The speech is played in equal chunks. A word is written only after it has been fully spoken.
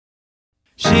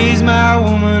She's my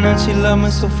woman and she love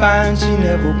me so fine, she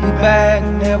never be back,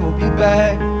 never be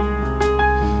back.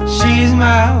 She's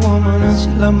my woman and she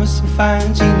love me so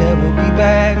fine, she never be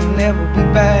back, never be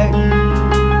back.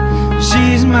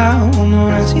 She's my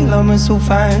woman and she love me so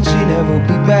fine, she never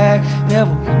be back,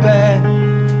 never be back.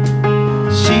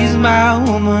 She's my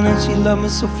woman and she love me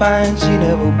so fine, she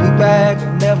never be back,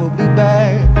 never be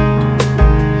back.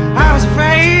 I was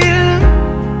afraid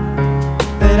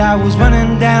that I was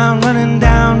running down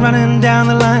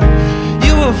the line.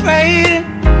 You were afraid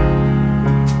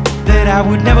that I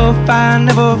would never find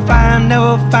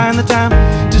the time.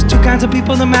 Just two kinds of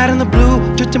people, the mad and the blue,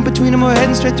 drifting between them or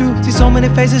heading straight through. See so many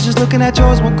faces just looking at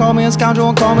yours. One call me a scoundrel,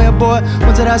 one call me a boy.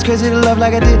 One said I was crazy to love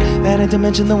like I did. Added to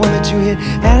mention the one that you hit.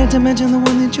 Added to mention the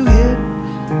one that you hit.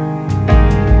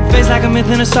 Face like a myth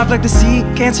and a soft like the sea.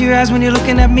 Can't see your eyes when you're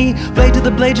looking at me. Blade to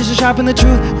the blade just to sharpen the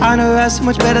truth. I know your eyes so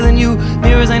much better than you.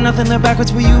 Mirrors ain't nothing, they're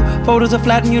backwards for you. Photos are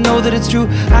flat and you know that it's true.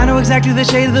 I know exactly the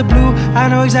shade of the blue. I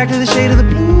know exactly the shade of the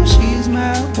blue. She's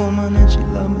my woman and she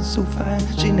love me so fine,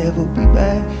 she never be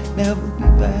back, never be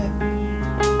back.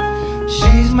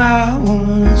 She's my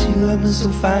woman and she love me so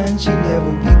fine, she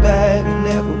never be back,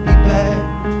 never be back.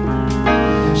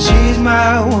 She's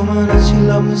my woman and she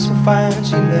love me so fine,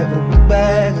 she never be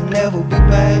back, never be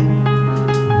back.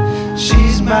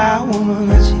 She's my woman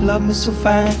and she love me so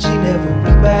fine, she never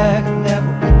be back,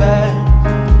 never be back.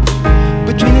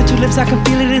 Between the two lips I can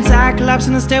feel it inside,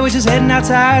 collapsing the stairway just heading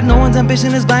outside. No one's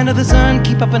ambition is blind to the sun.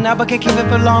 Keep up and now but can't keep it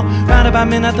for long. Rounded by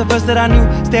men, not the first that I knew,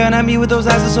 staring at me with those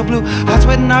eyes that so blue. Hot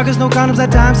sweating August, no condoms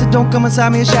at times, so don't come inside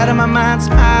me and shatter my mind.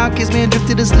 Smile, kiss me and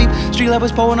drifted to sleep. Street light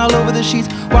was pouring all over the sheets.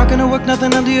 Walking to work,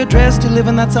 nothing under your dress. To live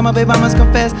in that summer, babe, I must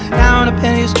confess. Now on a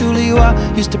penny, it's truly you are.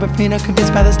 Used to be not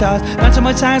convinced by the stars. Not so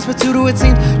much science, but pseudo it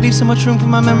seems. Leave so much room for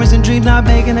my memories and dreams. Not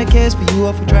making a case for you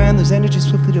or for trying. There's energy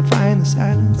swiftly defying the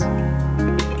silence.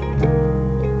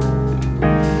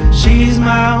 She's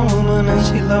my woman and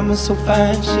she love me so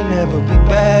fine, she never be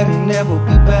back, never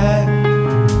be back.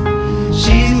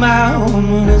 She's my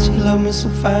woman and she love me so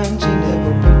fine, she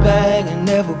never be back and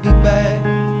never be back.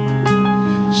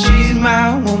 She's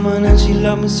my woman and she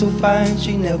love me so fine,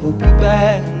 she never be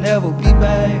back, never be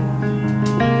back.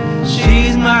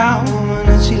 She's my woman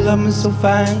and she love me so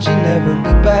fine, she never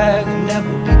be back,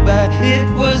 never be back. It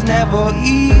was never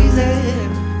easy.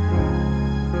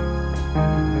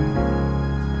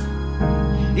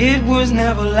 It was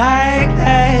never like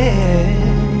that.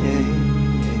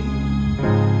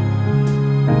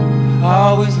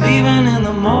 Always leaving in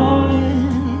the morning,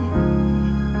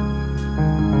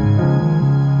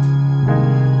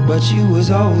 but you was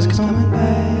always coming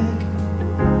back.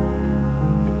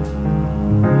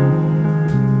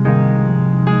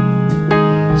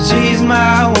 She's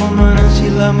my woman and she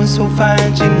love me so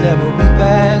fine, she'll never be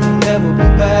back, never be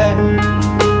back.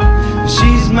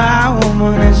 She's my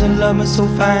woman and she love me so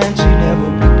fine, she'll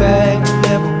never be back,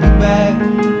 never be back.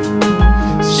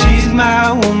 She's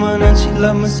my woman and she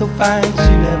love me so fine,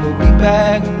 she'll never be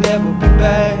back, never be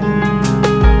back.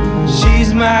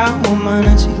 She's my woman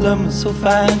and she love me so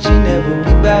fine, she'll never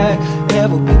be back,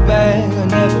 never be back,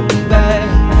 never be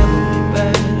back.